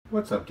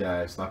What's up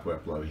guys, Software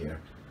Flow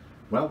here.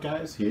 Well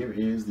guys, here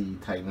is the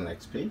Titan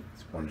Xp.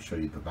 Just wanted to show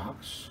you the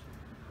box.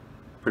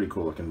 Pretty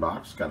cool looking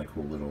box, got a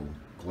cool little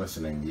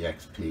glistening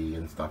XP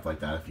and stuff like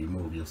that. If you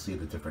move you'll see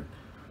the different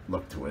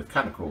look to it.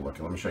 Kind of cool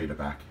looking. Let me show you the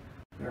back.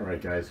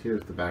 Alright guys,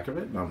 here's the back of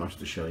it, not much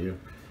to show you.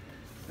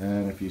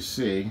 And if you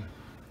see,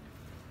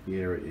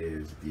 here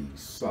is the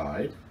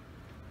side.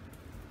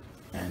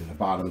 And the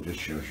bottom just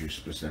shows you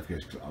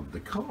specifics of the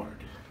card.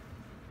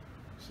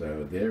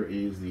 So there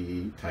is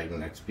the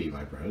Titan Xp,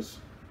 my bros.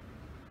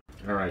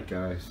 Alright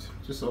guys,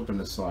 just open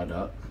this side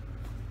up.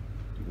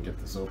 You can get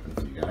this open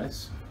for you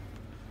guys.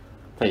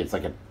 Tell you, it's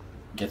like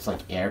gets like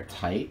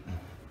airtight.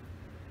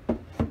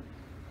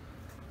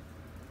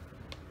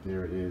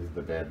 There is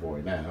the bad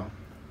boy now.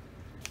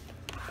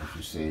 As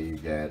you see, you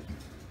get,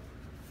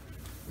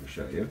 let me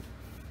show you,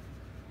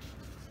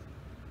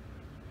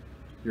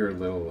 your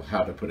little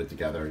how to put it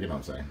together, you know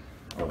what I'm saying,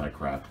 all that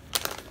crap.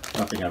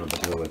 Nothing out of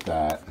the blue with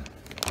that.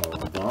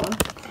 Hold on.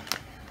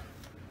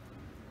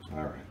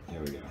 Alright, here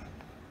we go.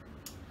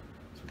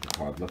 That's what the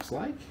card looks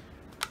like.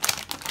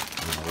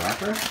 In the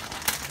wrapper.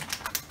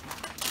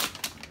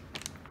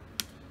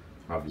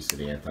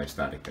 Obviously the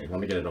anti-static thing. Let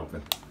me get it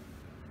open.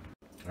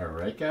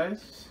 Alright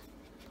guys.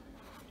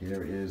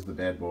 Here is the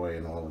bad boy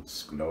in all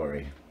its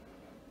glory.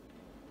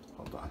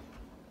 Hold on.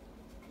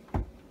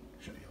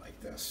 Show you like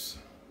this.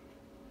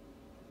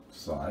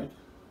 Side.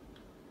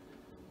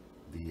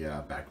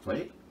 The back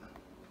plate.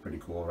 Pretty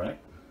cool, right?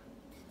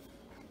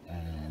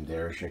 And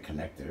there's your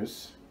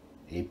connectors,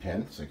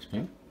 8-pin,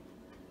 6-pin.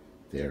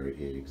 There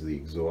is the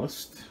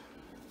exhaust.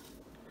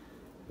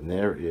 And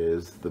there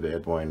is the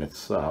bad boy in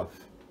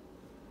itself.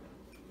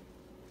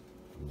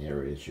 And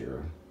there is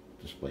your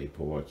display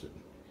ports, and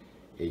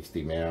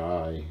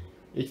HDMI,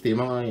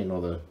 and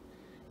all the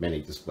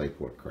many display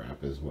port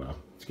crap as well.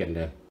 Let's get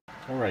into it.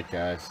 Alright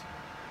guys,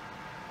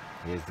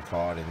 here's the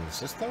card in the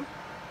system.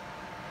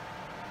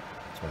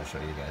 Just want to show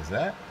you guys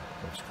that.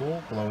 Looks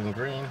cool, glowing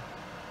green.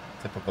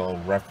 Typical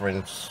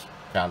reference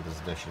Founders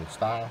Edition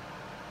style.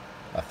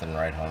 Nothing to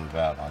write home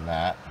about on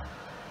that.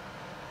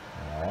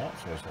 Alright,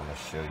 so I just want to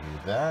show you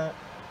that.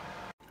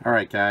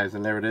 Alright guys,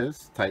 and there it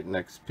is, Titan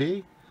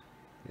Xp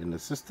in the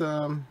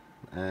system.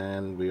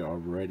 And we are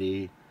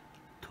ready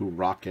to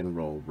rock and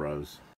roll, bros.